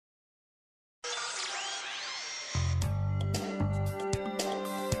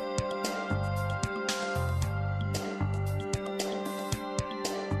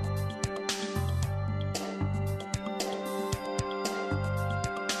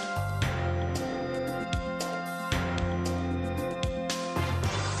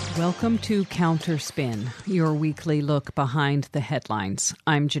Welcome to Counterspin, your weekly look behind the headlines.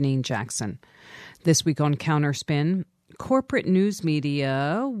 I'm Janine Jackson. This week on Counterspin, corporate news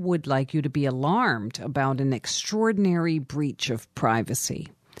media would like you to be alarmed about an extraordinary breach of privacy.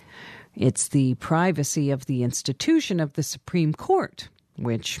 It's the privacy of the institution of the Supreme Court,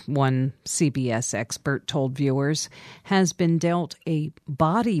 which one CBS expert told viewers has been dealt a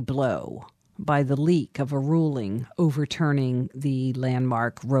body blow by the leak of a ruling overturning the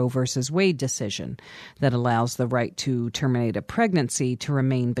landmark Roe v. Wade decision that allows the right to terminate a pregnancy to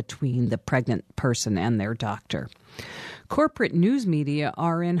remain between the pregnant person and their doctor. Corporate news media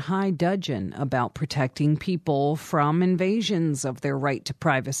are in high dudgeon about protecting people from invasions of their right to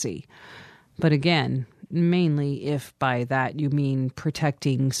privacy. But again, mainly if by that you mean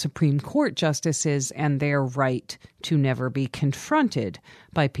protecting Supreme Court justices and their right to never be confronted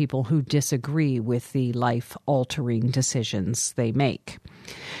by people who disagree with the life-altering decisions they make.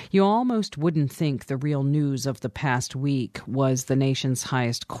 You almost wouldn't think the real news of the past week was the nation's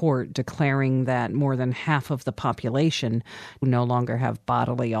highest court declaring that more than half of the population no longer have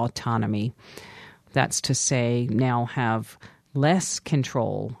bodily autonomy. That's to say, now have less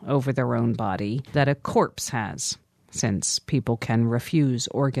control over their own body that a corpse has, since people can refuse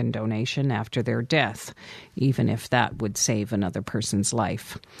organ donation after their death, even if that would save another person's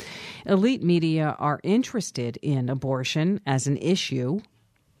life. Elite media are interested in abortion as an issue,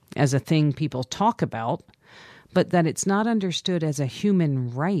 as a thing people talk about, but that it's not understood as a human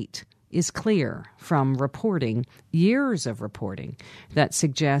right is clear from reporting, years of reporting, that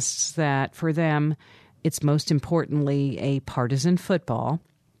suggests that for them, it's most importantly a partisan football,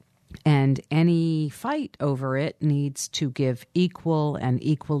 and any fight over it needs to give equal and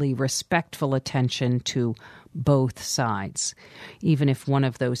equally respectful attention to both sides, even if one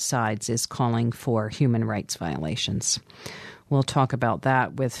of those sides is calling for human rights violations. We'll talk about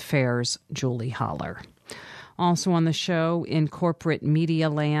that with FAIR's Julie Haller. Also on the show, in corporate media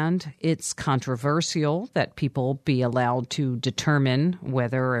land, it's controversial that people be allowed to determine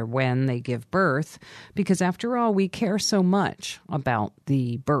whether or when they give birth, because after all, we care so much about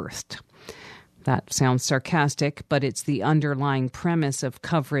the birthed. That sounds sarcastic, but it's the underlying premise of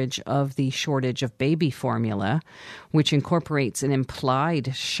coverage of the shortage of baby formula, which incorporates an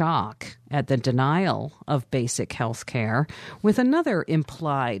implied shock at the denial of basic health care with another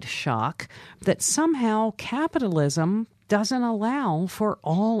implied shock that somehow capitalism doesn't allow for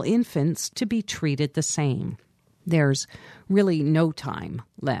all infants to be treated the same. There's really no time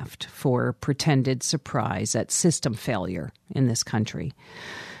left for pretended surprise at system failure in this country.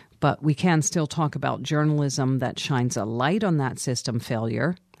 But we can still talk about journalism that shines a light on that system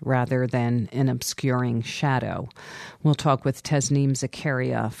failure rather than an obscuring shadow. We'll talk with Tasneem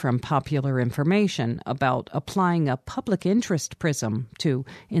Zakaria from Popular Information about applying a public interest prism to,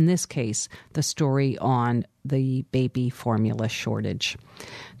 in this case, the story on the baby formula shortage.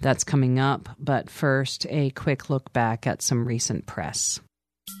 That's coming up, but first, a quick look back at some recent press.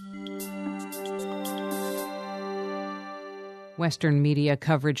 Western media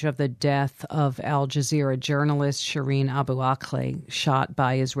coverage of the death of Al Jazeera journalist Shireen Abu Akleh, shot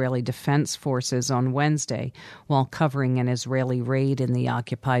by Israeli Defense Forces on Wednesday while covering an Israeli raid in the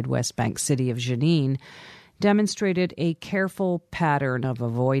occupied West Bank city of Jenin, demonstrated a careful pattern of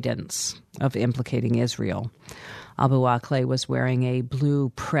avoidance of implicating Israel. Abu Akleh was wearing a blue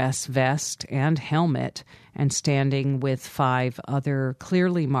press vest and helmet and standing with 5 other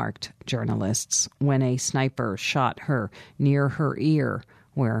clearly marked journalists when a sniper shot her near her ear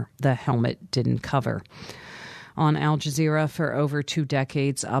where the helmet didn't cover. On Al Jazeera for over 2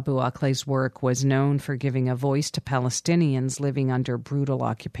 decades, Abu Akleh's work was known for giving a voice to Palestinians living under brutal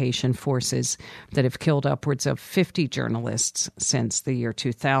occupation forces that have killed upwards of 50 journalists since the year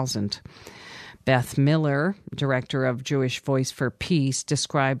 2000. Beth Miller, director of Jewish Voice for Peace,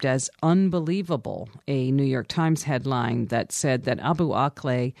 described as unbelievable a New York Times headline that said that Abu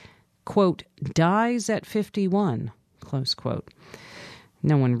Akleh, quote, dies at 51, close quote.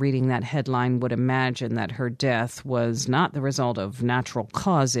 No one reading that headline would imagine that her death was not the result of natural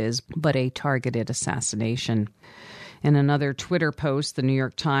causes, but a targeted assassination. In another Twitter post, the New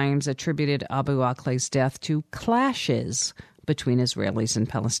York Times attributed Abu Akleh's death to clashes between Israelis and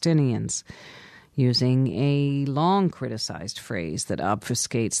Palestinians, using a long criticized phrase that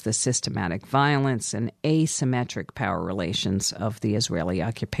obfuscates the systematic violence and asymmetric power relations of the Israeli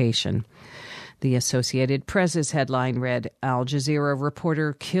occupation. The Associated Press's headline read, Al Jazeera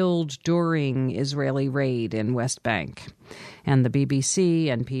reporter killed during Israeli raid in West Bank. And the BBC,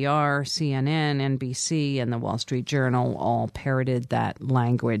 NPR, CNN, NBC, and the Wall Street Journal all parroted that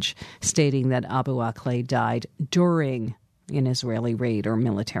language, stating that Abu Akleh died during in Israeli raid or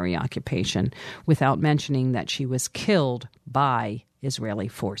military occupation, without mentioning that she was killed by Israeli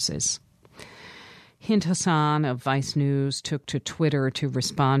forces. Hind Hassan of Vice News took to Twitter to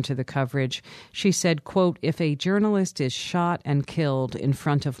respond to the coverage. She said, quote, "If a journalist is shot and killed in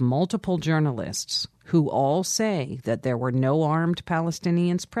front of multiple journalists who all say that there were no armed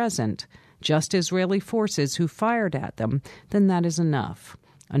Palestinians present, just Israeli forces who fired at them, then that is enough.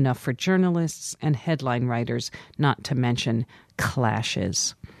 Enough for journalists and headline writers, not to mention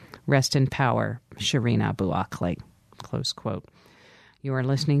clashes. Rest in power, Shireen Abu Akleh." Close quote. You are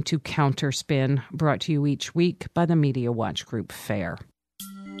listening to Counterspin, brought to you each week by the Media Watch Group FAIR.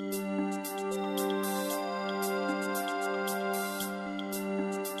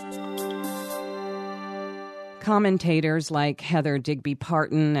 Commentators like Heather Digby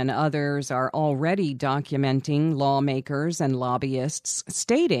Parton and others are already documenting lawmakers and lobbyists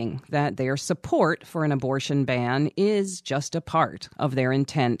stating that their support for an abortion ban is just a part of their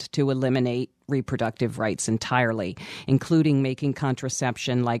intent to eliminate reproductive rights entirely, including making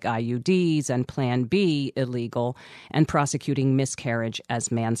contraception like IUDs and Plan B illegal and prosecuting miscarriage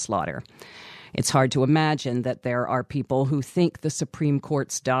as manslaughter. It's hard to imagine that there are people who think the Supreme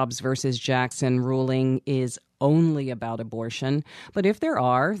Court's Dobbs versus Jackson ruling is only about abortion. But if there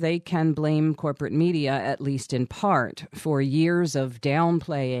are, they can blame corporate media, at least in part, for years of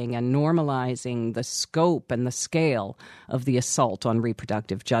downplaying and normalizing the scope and the scale of the assault on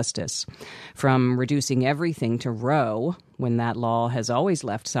reproductive justice. From reducing everything to Roe, when that law has always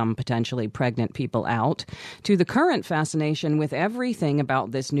left some potentially pregnant people out, to the current fascination with everything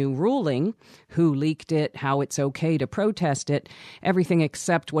about this new ruling, who leaked it, how it's okay to protest it, everything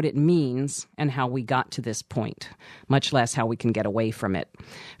except what it means and how we got to this point, much less how we can get away from it.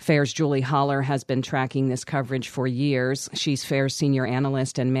 FAIR's Julie Haller has been tracking this coverage for years. She's FAIR's senior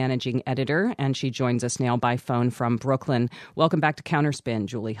analyst and managing editor, and she joins us now by phone from Brooklyn. Welcome back to Counterspin,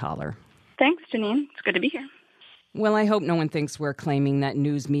 Julie Haller. Thanks, Janine. It's good to be here. Well, I hope no one thinks we're claiming that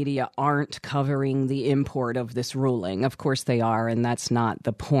news media aren't covering the import of this ruling. Of course they are, and that's not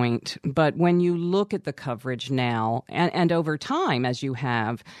the point. But when you look at the coverage now, and over time, as you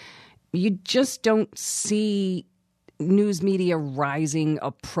have, you just don't see news media rising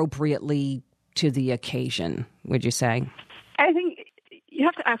appropriately to the occasion, would you say? I think you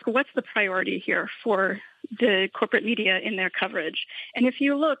have to ask, what's the priority here for the corporate media in their coverage? And if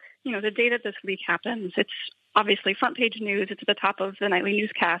you look, the day that this leak happens, it's obviously front page news. It's at the top of the nightly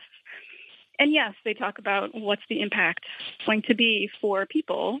newscasts. And yes, they talk about what's the impact going to be for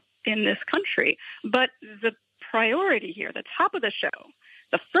people in this country. But the priority here, the top of the show,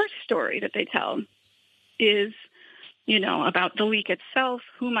 the first story that they tell is, about the leak itself,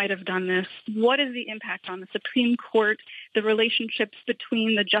 who might have done this, what is the impact on the Supreme Court, the relationships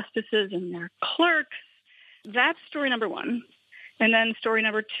between the justices and their clerks. That's story number one. And then story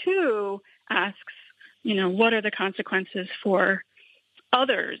number two asks, what are the consequences for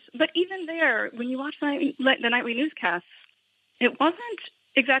others? But even there, when you watch the nightly newscasts, it wasn't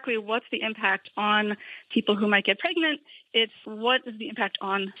exactly what's the impact on people who might get pregnant. It's what is the impact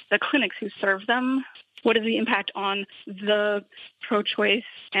on the clinics who serve them? What is the impact on the pro-choice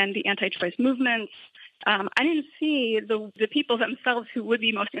and the anti-choice movements? I didn't see the people themselves who would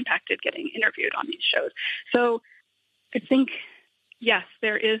be most impacted getting interviewed on these shows. So I think, yes,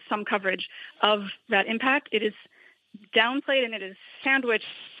 there is some coverage of that impact. It is downplayed and it is sandwiched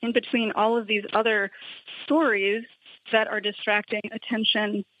in between all of these other stories that are distracting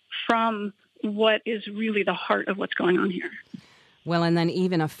attention from what is really the heart of what's going on here. Well, and then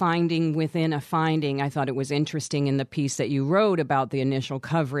even a finding within a finding, I thought it was interesting in the piece that you wrote about the initial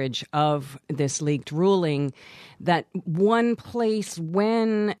coverage of this leaked ruling, that one place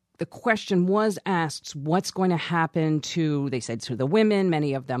when the question was asked, what's going to happen to, they said, to the women,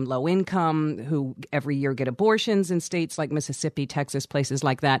 many of them low income, who every year get abortions in states like Mississippi, Texas, places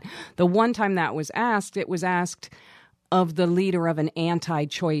like that. The one time that was asked, it was asked of the leader of an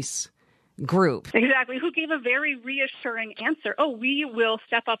anti-choice group. Exactly, who gave a very reassuring answer. Oh, we will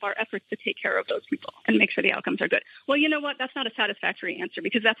step up our efforts to take care of those people and make sure the outcomes are good. Well, you know what? That's not a satisfactory answer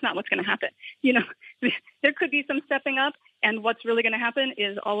because that's not what's going to happen. There could be some stepping up, and what's really going to happen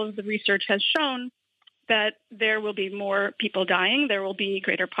is all of the research has shown that there will be more people dying, there will be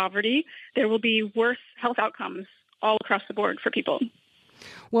greater poverty, there will be worse health outcomes all across the board for people.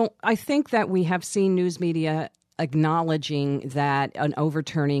 Well, I think that we have seen news media acknowledging that an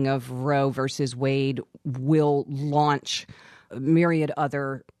overturning of Roe versus Wade will launch myriad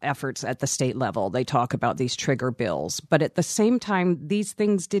other efforts at the state level. They talk about these trigger bills. But at the same time, these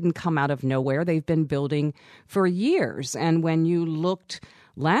things didn't come out of nowhere. They've been building for years. And when you looked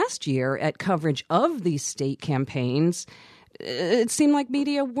last year at coverage of these state campaigns, it seemed like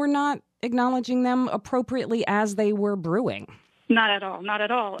media were not acknowledging them appropriately as they were brewing. Not at all. Not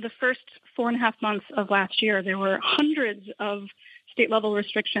at all. The first 4.5 months of last year, there were hundreds of state-level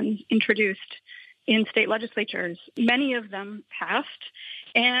restrictions introduced in state legislatures. Many of them passed,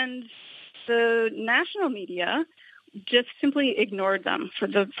 and the national media just simply ignored them for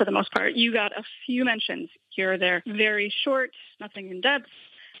the most part. You got a few mentions here or there, very short, nothing in depth,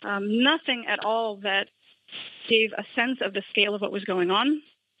 nothing at all that gave a sense of the scale of what was going on.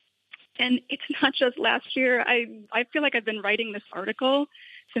 And it's not just last year. I feel like I've been writing this article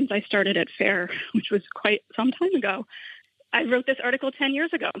since I started at FAIR, which was quite some time ago. I wrote this article 10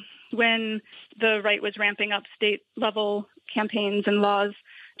 years ago when the right was ramping up state-level campaigns and laws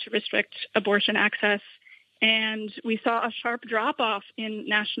to restrict abortion access. And we saw a sharp drop-off in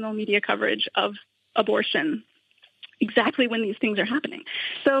national media coverage of abortion exactly when these things are happening.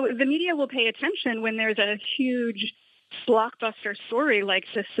 So the media will pay attention when there's a huge blockbuster story like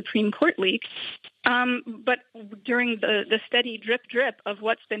the Supreme Court leak. But during the steady drip of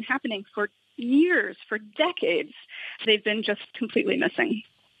what's been happening for years, for decades, they've been just completely missing.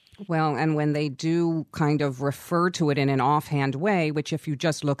 Well, and when they do kind of refer to it in an offhand way, which if you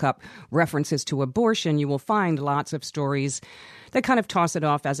just look up references to abortion, you will find lots of stories that kind of toss it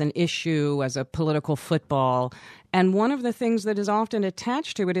off as an issue, as a political football. And one of the things that is often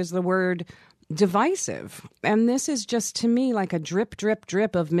attached to it is the word divisive. And this is just, to me, like a drip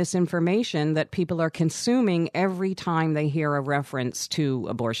of misinformation that people are consuming every time they hear a reference to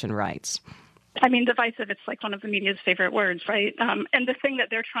abortion rights. I mean, divisive, it's like one of the media's favorite words, right? And the thing that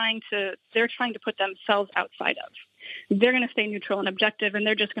they're trying to put themselves outside of. They're going to stay neutral and objective, and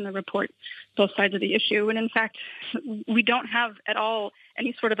they're just going to report both sides of the issue. And in fact, we don't have at all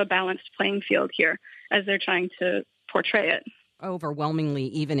any sort of a balanced playing field here as they're trying to portray it. Overwhelmingly,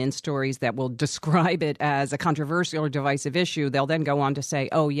 even in stories that will describe it as a controversial or divisive issue, they'll then go on to say,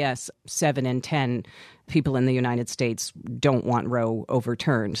 oh, yes, 7 in 10 people in the United States don't want Roe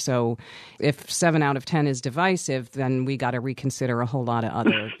overturned. So if 7 out of 10 is divisive, then we got to reconsider a whole lot of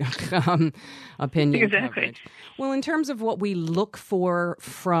other opinion coverage. Well, in terms of what we look for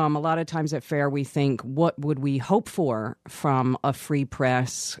from, a lot of times at FAIR, we think, what would we hope for from a free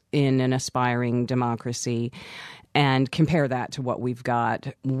press in an aspiring democracy? And compare that to what we've got.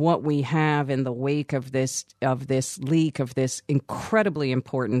 What we have in the wake of this leak, of this incredibly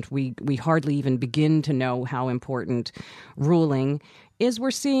important, we hardly even begin to know how important ruling is.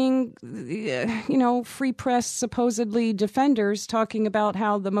 We're seeing, free press supposedly defenders talking about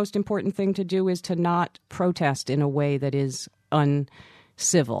how the most important thing to do is to not protest in a way that is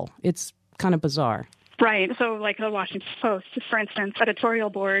uncivil. It's kind of bizarre. Right. So like the Washington Post, for instance, editorial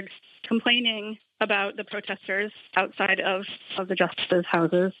board complaining about the protesters outside of the justices'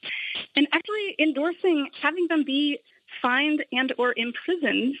 houses, and actually endorsing having them be fined and or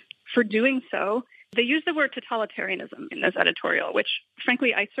imprisoned for doing so. They use the word totalitarianism in this editorial, which,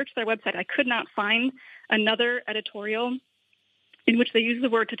 frankly, I searched their website. I could not find another editorial in which they use the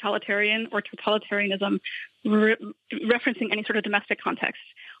word totalitarian or totalitarianism referencing any sort of domestic context,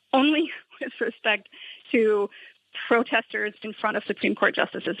 only with respect to protesters in front of Supreme Court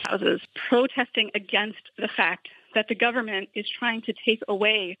justices' houses, protesting against the fact that the government is trying to take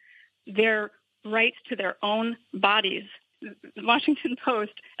away their rights to their own bodies. The Washington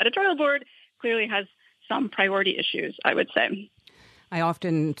Post editorial board clearly has some priority issues, I would say. I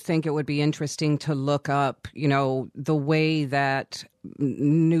often think it would be interesting to look up, the way that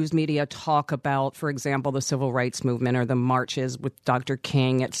news media talk about, for example, the civil rights movement or the marches with Dr.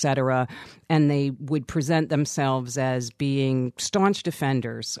 King, et cetera, and they would present themselves as being staunch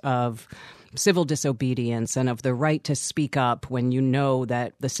defenders of civil disobedience and of the right to speak up when you know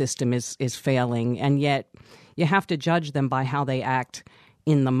that the system is failing. And yet you have to judge them by how they act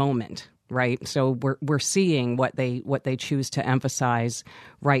in the moment. Right. So we're seeing what they choose to emphasize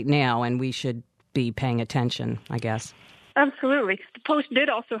right now, and we should be paying attention, I guess. Absolutely. The Post did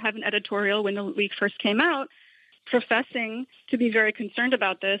also have an editorial when the leak first came out, professing to be very concerned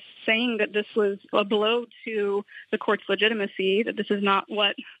about this, saying that this was a blow to the court's legitimacy, that this is not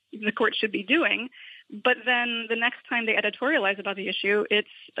what the court should be doing. But then the next time they editorialize about the issue, it's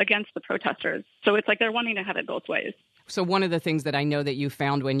against the protesters. So it's like they're wanting to have it both ways. So one of the things that I know that you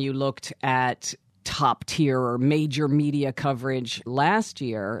found when you looked at top tier or major media coverage last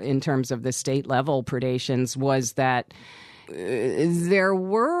year in terms of the state level predations was that there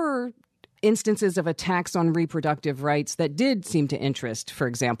were instances of attacks on reproductive rights that did seem to interest, for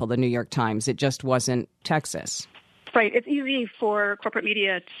example, the New York Times. It just wasn't Texas. Right. It's easy for corporate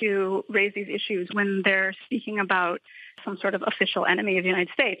media to raise these issues when they're speaking about some sort of official enemy of the United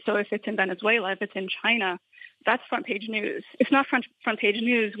States. So if it's in Venezuela, if it's in China, that's front page news. It's not front page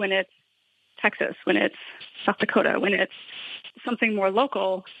news when it's Texas, when it's South Dakota, when it's something more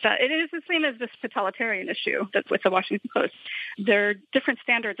local. That it is the same as this totalitarian issue that's with the Washington Post. There are different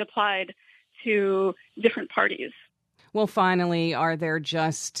standards applied to different parties. Well, finally, are there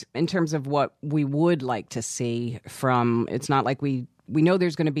just, in terms of what we would like to see from, it's not like we know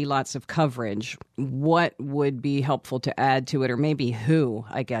there's going to be lots of coverage. What would be helpful to add to it, or maybe who,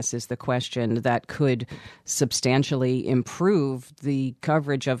 I guess, is the question that could substantially improve the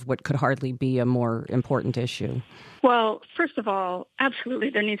coverage of what could hardly be a more important issue? Well, first of all, absolutely,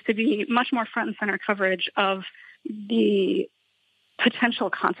 there needs to be much more front and center coverage of the potential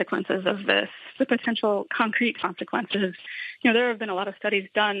consequences of this, the potential concrete consequences. There have been a lot of studies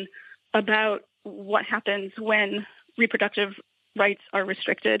done about what happens when reproductive rights are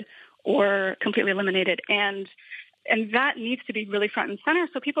restricted or completely eliminated. And that needs to be really front and center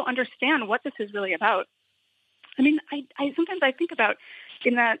so people understand what this is really about. I mean, I sometimes I think about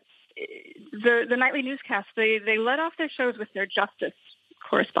in that the nightly newscasts, they let off their shows with their justice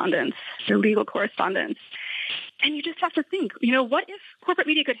correspondence, their legal correspondence. And you just have to think, what if corporate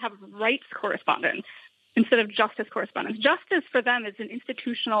media could have rights correspondence instead of justice correspondence? Justice for them is an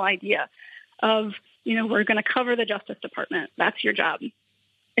institutional idea of, we're going to cover the Justice Department. That's your job.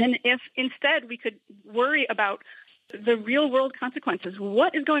 And if instead we could worry about the real world consequences,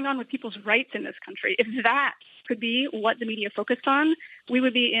 what is going on with people's rights in this country, if that could be what the media focused on, we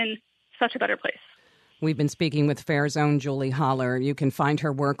would be in such a better place. We've been speaking with FAIR's own Julie Haller. You can find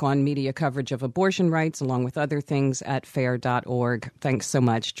her work on media coverage of abortion rights, along with other things, at fair.org. Thanks so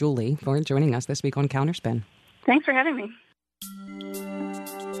much, Julie, for joining us this week on Counterspin. Thanks for having me.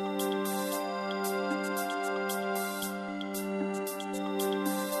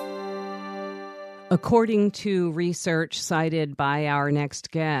 According to research cited by our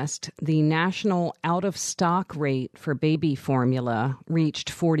next guest, the national out-of-stock rate for baby formula reached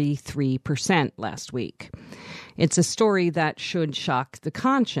 43% last week. It's a story that should shock the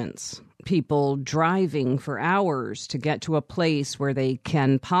conscience. People driving for hours to get to a place where they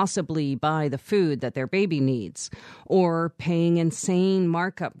can possibly buy the food that their baby needs, or paying insane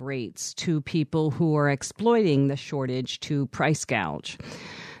markup rates to people who are exploiting the shortage to price gouge.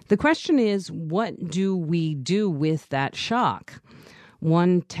 The question is, what do we do with that shock?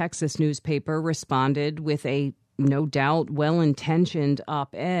 One Texas newspaper responded with a no doubt well-intentioned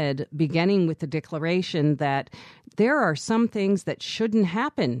op-ed beginning with the declaration that there are some things that shouldn't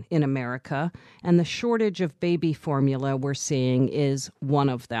happen in America, and the shortage of baby formula we're seeing is one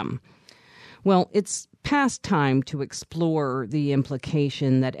of them. Well, it's past time to explore the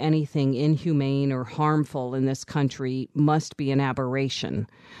implication that anything inhumane or harmful in this country must be an aberration,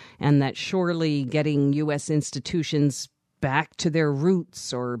 and that surely getting U.S. institutions back to their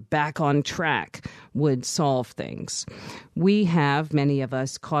roots or back on track would solve things. We have, many of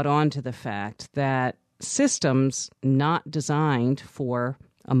us, caught on to the fact that systems not designed for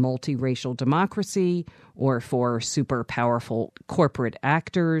a multiracial democracy or for super powerful corporate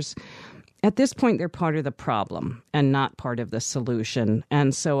actors, at this point, they're part of the problem and not part of the solution.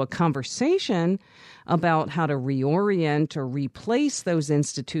 And so a conversation about how to reorient or replace those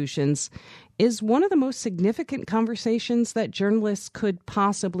institutions is one of the most significant conversations that journalists could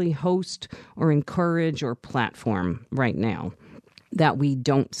possibly host or encourage or platform right now. That we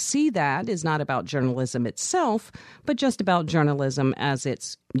don't see that is not about journalism itself, but just about journalism as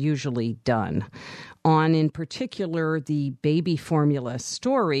it's usually done. On, in particular, the baby formula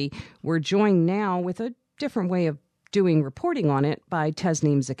story, we're joined now with a different way of doing reporting on it by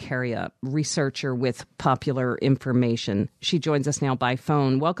Tasneem Zakaria, researcher with Popular Information. She joins us now by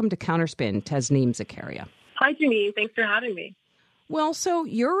phone. Welcome to Counterspin, Tasneem Zakaria. Hi, Janine. Thanks for having me. Well, so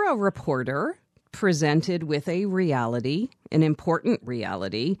you're a reporter presented with a reality, an important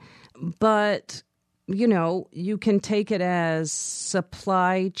reality, but, you can take it as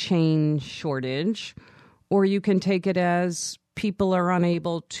supply chain shortage, or you can take it as people are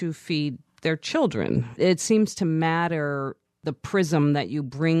unable to feed their children. It seems to matter the prism that you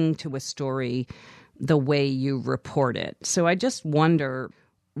bring to a story, the way you report it. So I just wonder,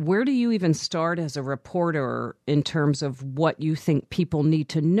 where do you even start as a reporter in terms of what you think people need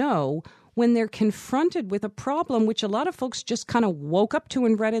to know when they're confronted with a problem which a lot of folks just kind of woke up to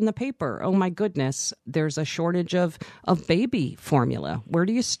and read in the paper? Oh, my goodness, there's a shortage of baby formula. Where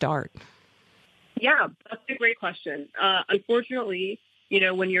do you start? Yeah, that's a great question. Unfortunately,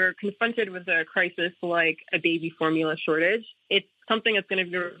 when you're confronted with a crisis like a baby formula shortage, it's something that's going to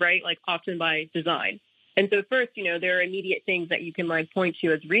be right, often by design. And so first, there are immediate things that you can point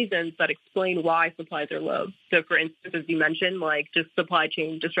to as reasons that explain why supplies are low. So for instance, as you mentioned, just supply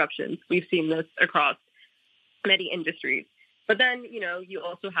chain disruptions. We've seen this across many industries. But then, you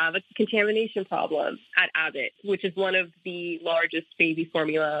also have a contamination problem at Abbott, which is one of the largest baby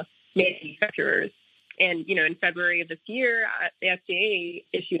formula manufacturers. And, in February of this year, the FDA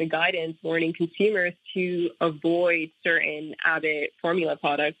issued a guidance warning consumers to avoid certain Abbott formula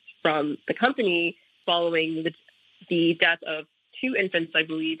products from the company following the death of 2 infants, I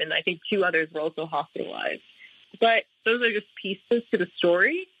believe, and I think 2 others were also hospitalized. But those are just pieces to the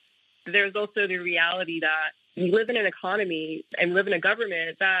story. There's also the reality that we live in an economy and live in a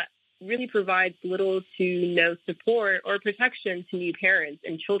government that really provides little to no support or protection to new parents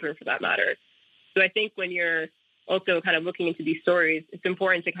and children, for that matter. So I think when you're also kind of looking into these stories, it's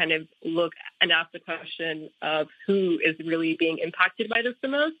important to kind of look and ask the question of who is really being impacted by this the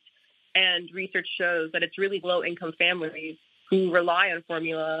most. And research shows that it's really low-income families who rely on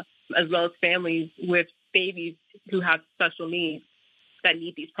formula, as well as families with babies who have special needs that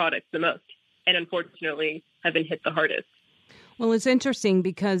need these products the most, and unfortunately have been hit the hardest. Well, it's interesting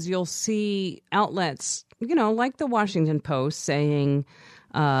because you'll see outlets, like the Washington Post saying,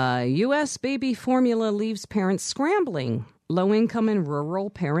 U.S. baby formula leaves parents scrambling. Low-income and rural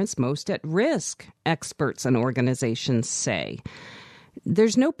parents most at risk, experts and organizations say.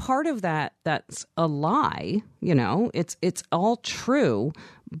 There's no part of that that's a lie, it's all true,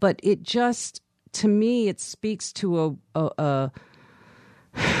 but it just, to me, it speaks to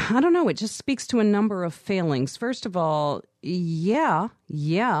I don't know, it just speaks to a number of failings. First of all, yeah,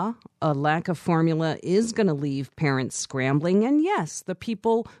 a lack of formula is going to leave parents scrambling. And yes, the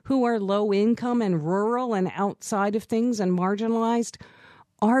people who are low income and rural and outside of things and marginalized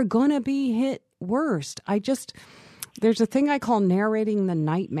are going to be hit worst. There's a thing I call narrating the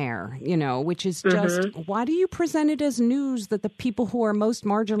nightmare, which is just, why do you present it as news that the people who are most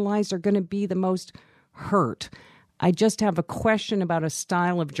marginalized are going to be the most hurt? I just have a question about a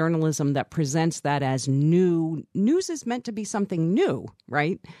style of journalism that presents that as new. News is meant to be something new,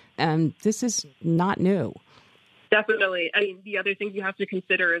 right? And this is not new. Definitely. I mean, the other thing you have to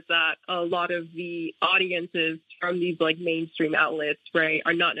consider is that a lot of the audiences from these mainstream outlets, right,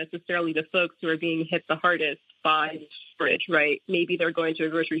 are not necessarily the folks who are being hit the hardest by the shortage, right? Maybe they're going to a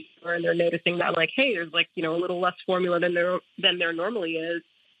grocery store and they're noticing that hey, there's a little less formula than there normally is.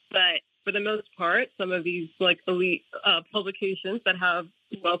 But for the most part, some of these elite publications that have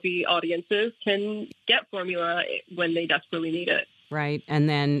wealthy audiences can get formula when they desperately need it. Right. And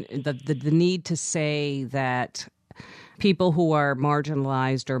then the need to say that people who are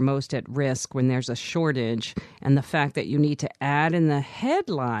marginalized are most at risk when there's a shortage, and the fact that you need to add in the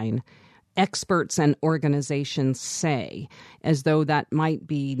headline, experts and organizations say, as though that might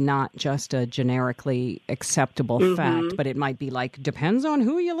be not just a generically acceptable fact, but it might be depends on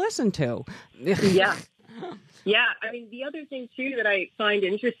who you listen to. Yeah. Yeah. I mean, the other thing, too, that I find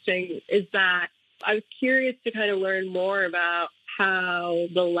interesting is that I was curious to kind of learn more about how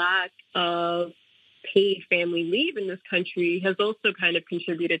the lack of paid family leave in this country has also kind of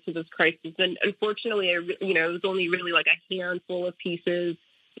contributed to this crisis. And unfortunately, it was only really a handful of pieces,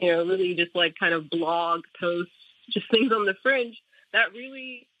 really just kind of blog posts, just things on the fringe that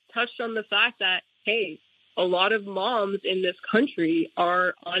really touched on the fact that, hey, a lot of moms in this country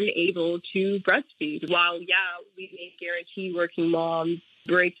are unable to breastfeed. While, we may guarantee working moms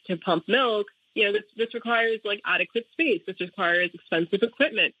breaks to pump milk, this requires adequate space. This requires expensive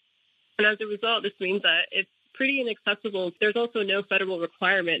equipment. And as a result, this means that it's pretty inaccessible. There's also no federal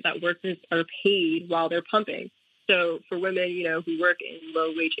requirement that workers are paid while they're pumping. So for women, who work in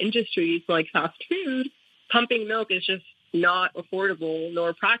low-wage industries like fast food, pumping milk is just not affordable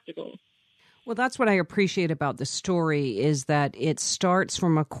nor practical. Well, that's what I appreciate about the story is that it starts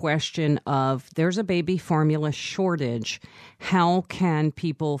from a question of there's a baby formula shortage. How can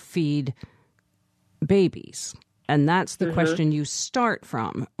people feed babies? And that's the question you start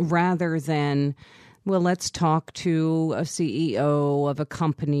from rather than, well, let's talk to a CEO of a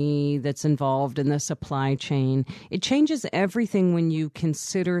company that's involved in the supply chain. It changes everything when you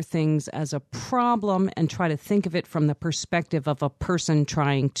consider things as a problem and try to think of it from the perspective of a person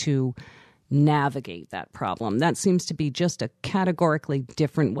trying to navigate that problem. That seems to be just a categorically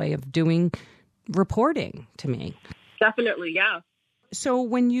different way of doing reporting to me. Definitely, yeah. So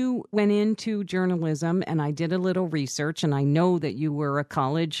when you went into journalism, and I did a little research, and I know that you were a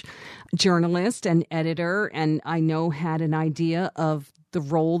college journalist and editor, and I know had an idea of the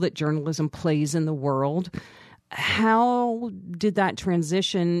role that journalism plays in the world. How did that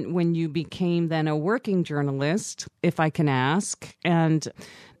transition when you became then a working journalist, if I can ask? And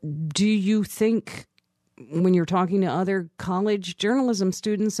do you think when you're talking to other college journalism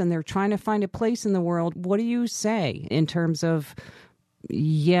students and they're trying to find a place in the world, what do you say in terms of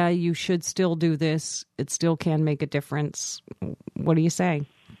yeah, you should still do this. It still can make a difference. What do you say?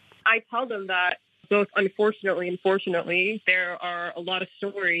 I tell them that both unfortunately and fortunately, there are a lot of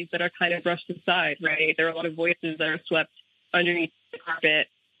stories that are kind of brushed aside, right? There are a lot of voices that are swept underneath the carpet.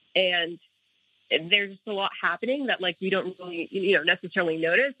 And there's just a lot happening that like we don't really, necessarily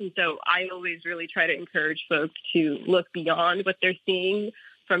notice. And so I always really try to encourage folks to look beyond what they're seeing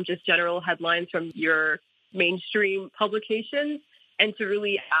from just general headlines from your mainstream publications and to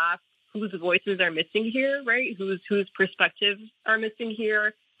really ask whose voices are missing here, right? Whose perspectives are missing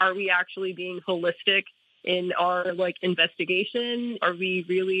here? Are we actually being holistic in our investigation? Are we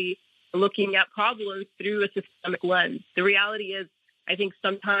really looking at problems through a systemic lens? The reality is, I think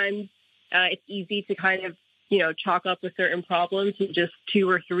sometimes it's easy to kind of, chalk up a certain problem to just 2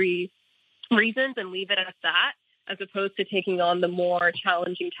 or 3 reasons and leave it at that, as opposed to taking on the more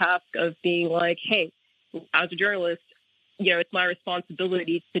challenging task of being like, hey, as a journalist, it's my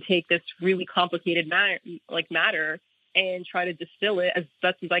responsibility to take this really complicated matter and try to distill it as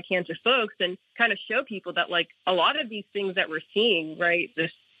best as I can to folks and kind of show people that a lot of these things that we're seeing, right,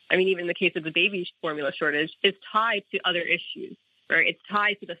 even in the case of the baby formula shortage, is tied to other issues, right? It's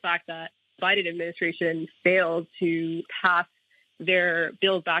tied to the fact that the Biden administration failed to pass their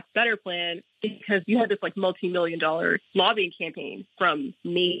Build Back Better plan because you had this multi-million-dollar lobbying campaign from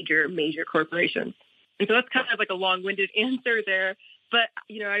major corporations. And so that's kind of a long-winded answer there. But,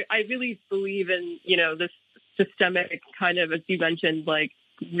 I really believe in, this systemic kind of, as you mentioned,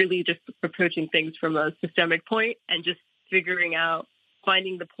 really just approaching things from a systemic point and just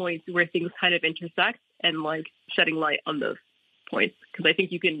finding the points where things kind of intersect and shedding light on those points. Because I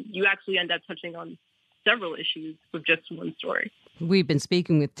think you actually end up touching on several issues with just one story. We've been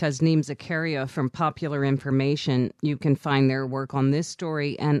speaking with Tasneem Zakaria from Popular Information. You can find their work on this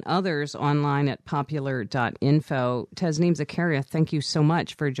story and others online at popular.info. Tasneem Zakaria, thank you so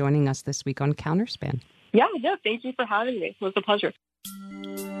much for joining us this week on Counterspin. Yeah, thank you for having me. It was a pleasure.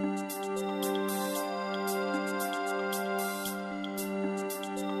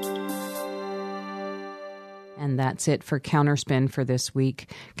 And that's it for Counterspin for this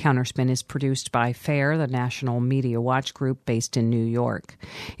week. Counterspin is produced by FAIR, the National Media Watch Group based in New York.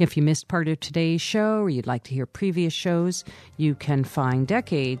 If you missed part of today's show or you'd like to hear previous shows, you can find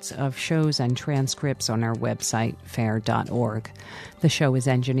decades of shows and transcripts on our website, fair.org. The show is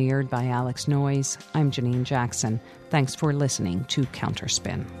engineered by Alex Noyes. I'm Janine Jackson. Thanks for listening to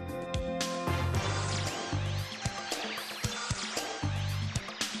Counterspin.